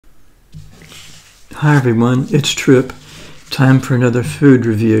Hi everyone, it's Trip. Time for another food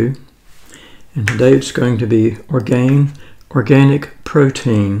review. And today it's going to be Orgain Organic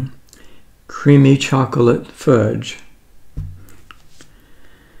Protein Creamy Chocolate Fudge.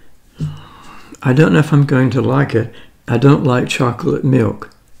 I don't know if I'm going to like it. I don't like chocolate milk.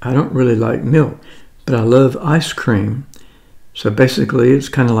 I don't really like milk, but I love ice cream. So basically it's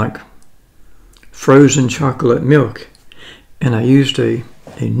kind of like frozen chocolate milk. And I used a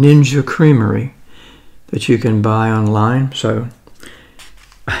Ninja Creamery that you can buy online, so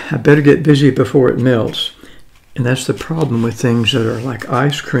I better get busy before it melts. And that's the problem with things that are like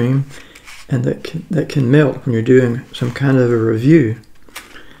ice cream and that can melt when you're doing some kind of a review.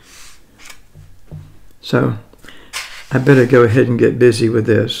 So I better go ahead and get busy with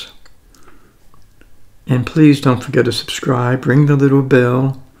this. And please don't forget to subscribe, ring the little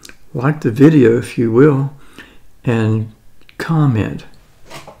bell, like the video if you will, and comment.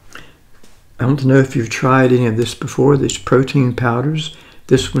 I want to know if you've tried any of this before, these protein powders,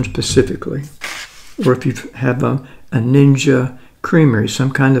 this one specifically, or if you have a Ninja Creamery,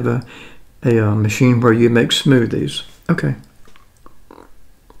 some kind of a machine where you make smoothies. Okay.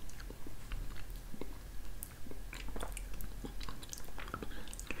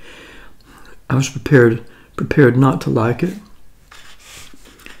 I was prepared not to like it,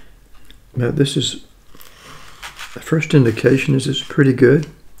 but this is the first indication is it's pretty good.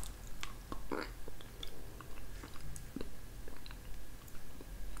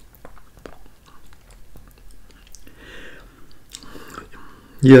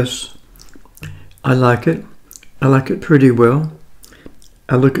 Yes, I like it. I like it pretty well.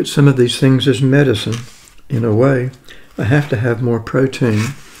 I look at some of these things as medicine, in a way. I have to have more protein.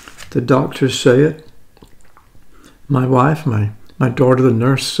 The doctors say it. My wife, my daughter, the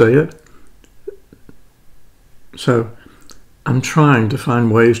nurse, say it. So I'm trying to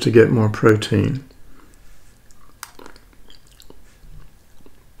find ways to get more protein.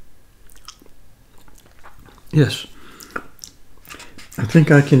 Yes, I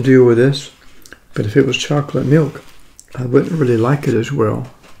think I can deal with this, but if it was chocolate milk, I wouldn't really like it as well.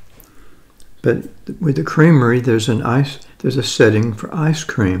 But with the creamery, there's a setting for ice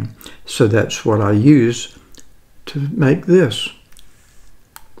cream, so that's what I use to make this.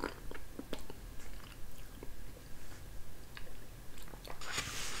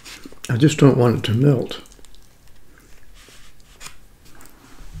 I just don't want it to melt.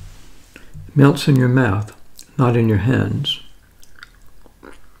 It melts in your mouth, not in your hands.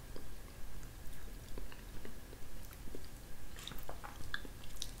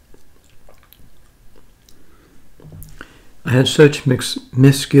 I had such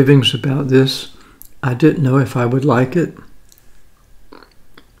misgivings about this. I didn't know if I would like it.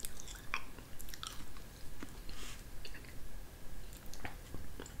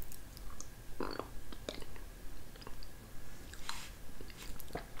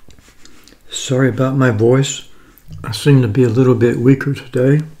 Sorry about my voice. I seem to be a little bit weaker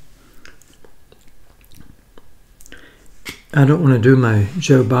today. I don't want to do my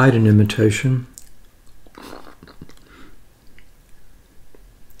Joe Biden imitation.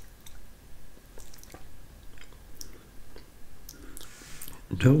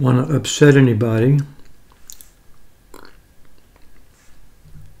 Don't want to upset anybody.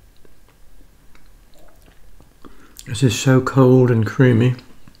 This is so cold and creamy.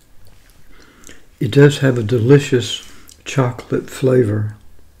 It does have a delicious chocolate flavor.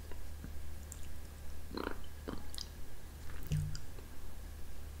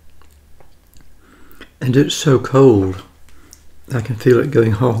 And it's so cold, I can feel it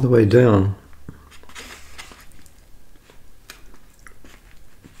going all the way down.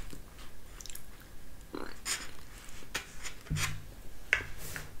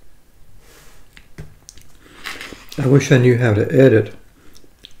 I wish I knew how to edit,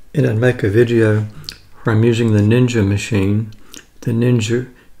 and I'd make a video where I'm using the Ninja machine, the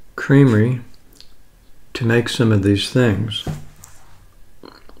Ninja Creamery, to make some of these things.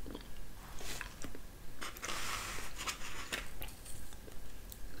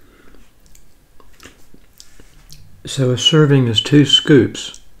 So a serving is 2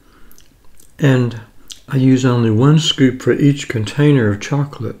 scoops, and I use only 1 scoop for each container of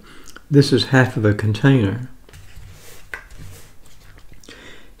chocolate. This is half of a container.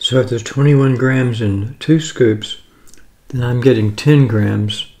 So if there's 21 grams in 2 scoops, then I'm getting 10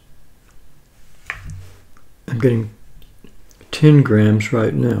 grams. I'm getting 10 grams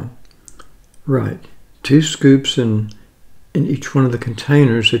right now. Right, 2 scoops in each one of the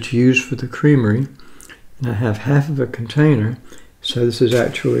containers that you use for the creamery. And I have half of a container, so this is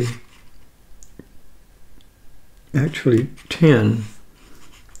actually 10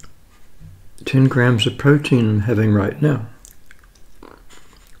 10 grams of protein I'm having right now.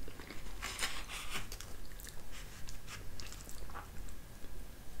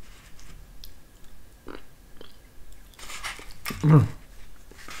 Oh.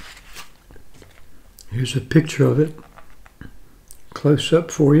 Here's a picture of it, close up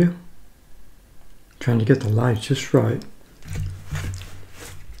for you. Trying to get the light just right.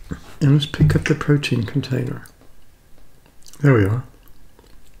 And let's pick up the protein container. There we are.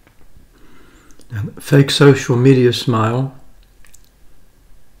 Now, fake social media smile.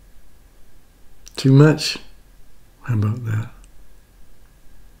 Too much? How about that?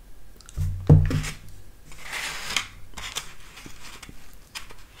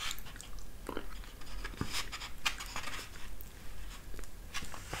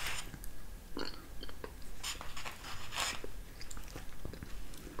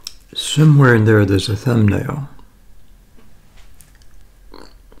 Somewhere in there's a thumbnail.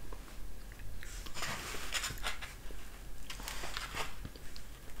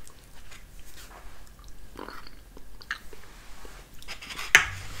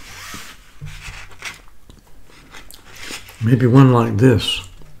 Maybe one like this,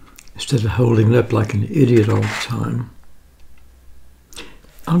 instead of holding it up like an idiot all the time.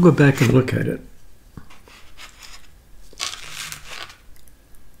 I'll go back and look at it.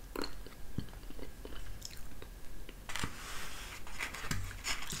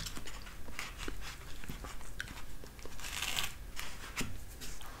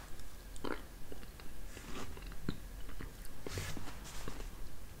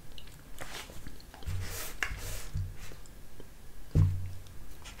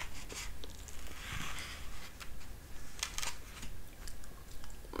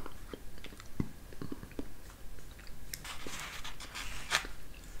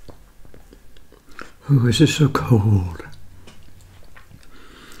 Oh, is this so cold?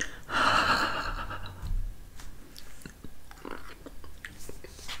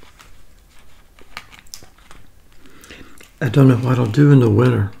 I don't know what I'll do in the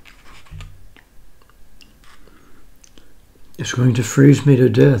winter. It's going to freeze me to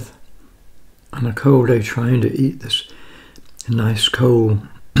death on a cold day trying to eat this nice cold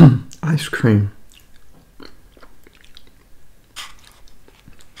ice cream.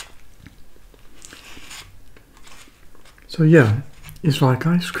 So yeah, it's like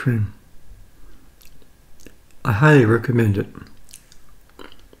ice cream. I highly recommend it.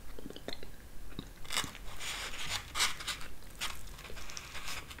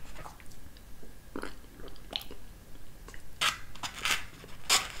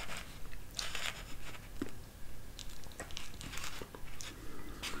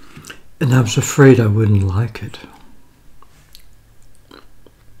 And I was afraid I wouldn't like it.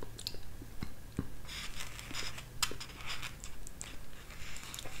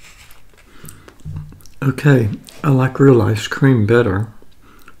 Okay, I like real ice cream better.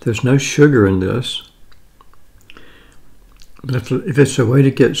 There's no sugar in this. But if it's a way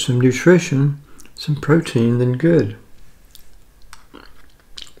to get some nutrition, some protein, then good.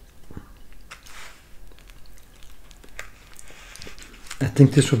 I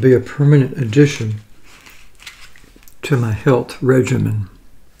think this will be a permanent addition to my health regimen.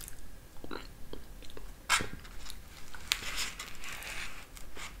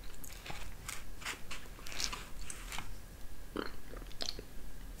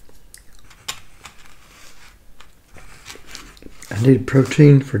 I need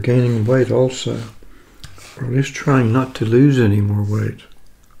protein for gaining weight also, or at least trying not to lose any more weight.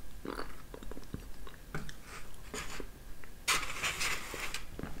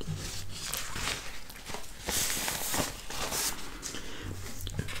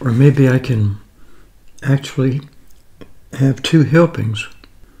 Or maybe I can actually have 2 helpings,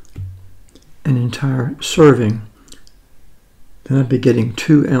 an entire serving, then I'd be getting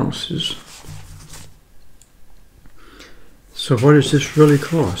 2 ounces. So what does this really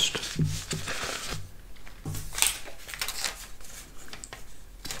cost?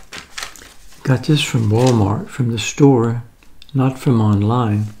 Got this from Walmart, from the store, not from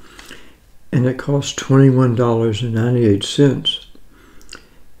online, and it cost $21.98.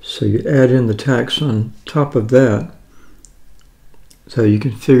 So you add in the tax on top of that, so you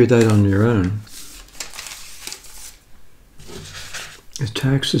can figure that on your own. The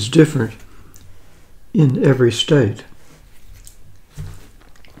tax is different in every state.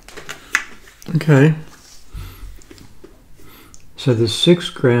 Okay, so there's 6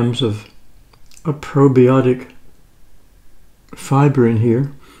 grams of a probiotic fiber in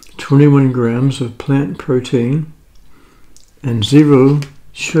here, 21 grams of plant protein, and 0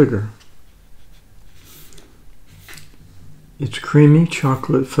 sugar. It's creamy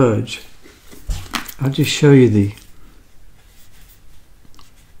chocolate fudge. I'll just show you the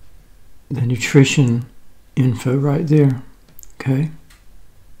nutrition info right there. Okay.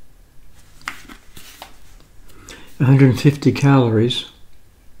 150 calories.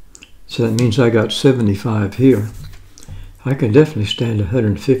 So that means I got 75 here. I can definitely stand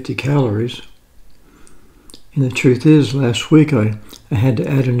 150 calories. And the truth is, last week I had to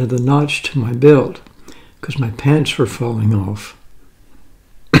add another notch to my belt because my pants were falling off.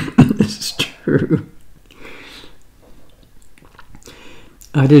 This is true.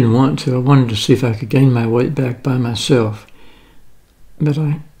 I didn't want to. I wanted to see if I could gain my weight back by myself. But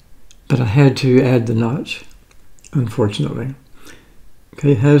I had to add the notch, unfortunately.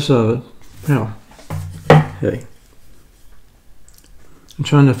 Okay, it has a, well, hey. I'm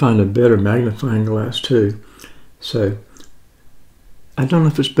trying to find a better magnifying glass too. So, I don't know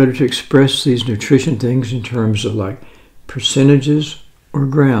if it's better to express these nutrition things in terms of like percentages or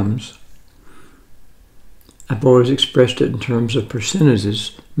grams. I've always expressed it in terms of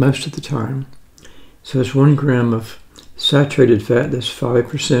percentages most of the time. So it's 1 gram of saturated fat, that's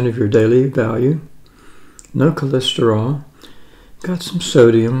 5% of your daily value. No cholesterol. Got some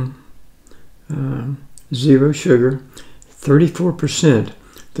sodium. 0 sugar. 34%.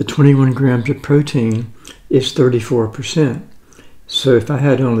 The 21 grams of protein is 34%. So if I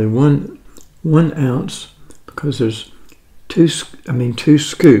had only one ounce, because there's two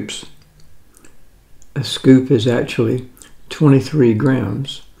scoops. A scoop is actually 23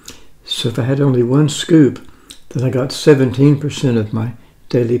 grams. So if I had only 1 scoop, then I got 17% of my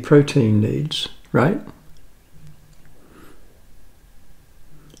daily protein needs, right?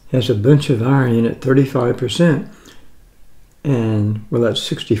 Has a bunch of iron in it, 35%. And, well, that's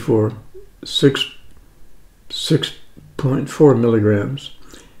 6.4 milligrams.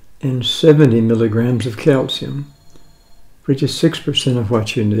 And 70 milligrams of calcium, which is 6% of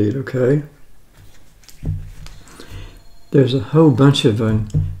what you need, okay? There's a whole bunch of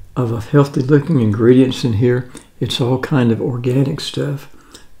healthy-looking ingredients in here. It's all kind of organic stuff.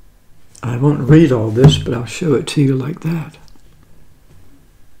 I won't read all this, but I'll show it to you like that.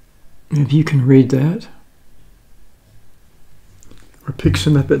 If you can read that, or pick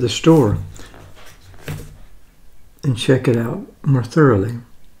some up at the store and check it out more thoroughly.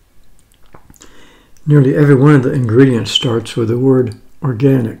 Nearly every one of the ingredients starts with the word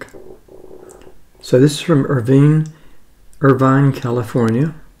organic. So this is from Irvine,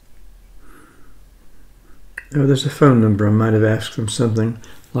 California. Oh, there's a phone number. I might have asked them something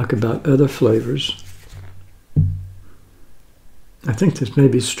like about other flavors. I think there's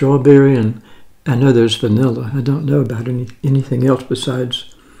maybe strawberry, and I know there's vanilla. I don't know about anything else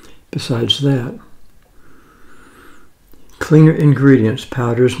besides that. Cleaner ingredients: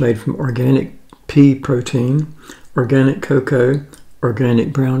 powders made from organic pea protein, organic cocoa,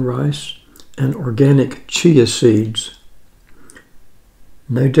 organic brown rice, and organic chia seeds.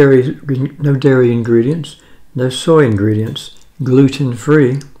 No dairy ingredients, no soy ingredients,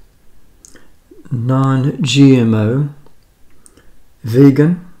 gluten-free, non-GMO,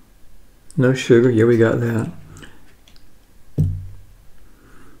 vegan, no sugar, yeah, we got that.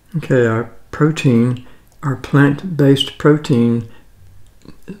 Okay, our protein, our plant-based protein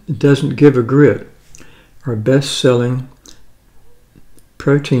doesn't give a grit. Our best-selling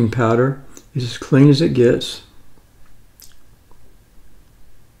protein powder is as clean as it gets.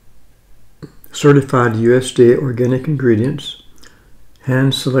 Certified USDA organic ingredients,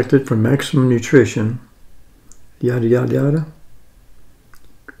 hand-selected for maximum nutrition, yada, yada, yada.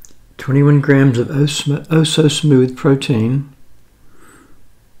 21 grams of oh-so-smooth protein,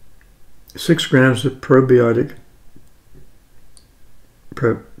 6 grams of probiotics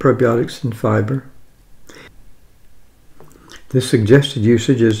and fiber. The suggested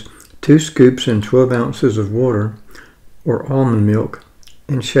usage is 2 scoops in 12 ounces of water or almond milk,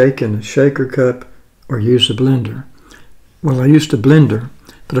 and shake in a shaker cup or use a blender. Well, I used a blender,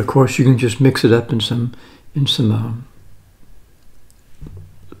 but of course you can just mix it up in some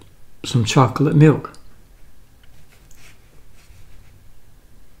chocolate milk.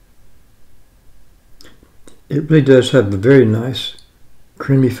 It really does have a very nice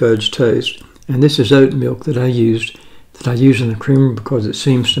creamy fudge taste, and this is oat milk that I use in the creamer because it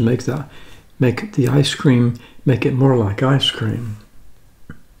seems to make the ice cream, make it more like ice cream.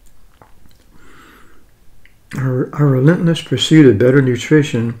 Our relentless pursuit of better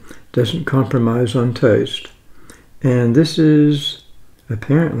nutrition doesn't compromise on taste. And this is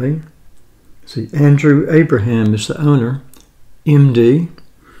apparently, see, Andrew Abraham is the owner, MD,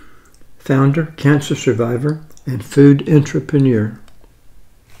 founder, cancer survivor, and food entrepreneur.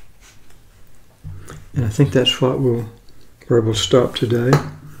 And I think that's where we'll stop today.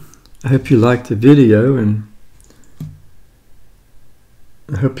 I hope you liked the video, and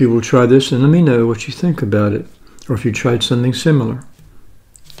I hope you will try this and let me know what you think about it, or if you tried something similar.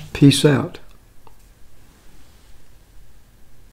 Peace out.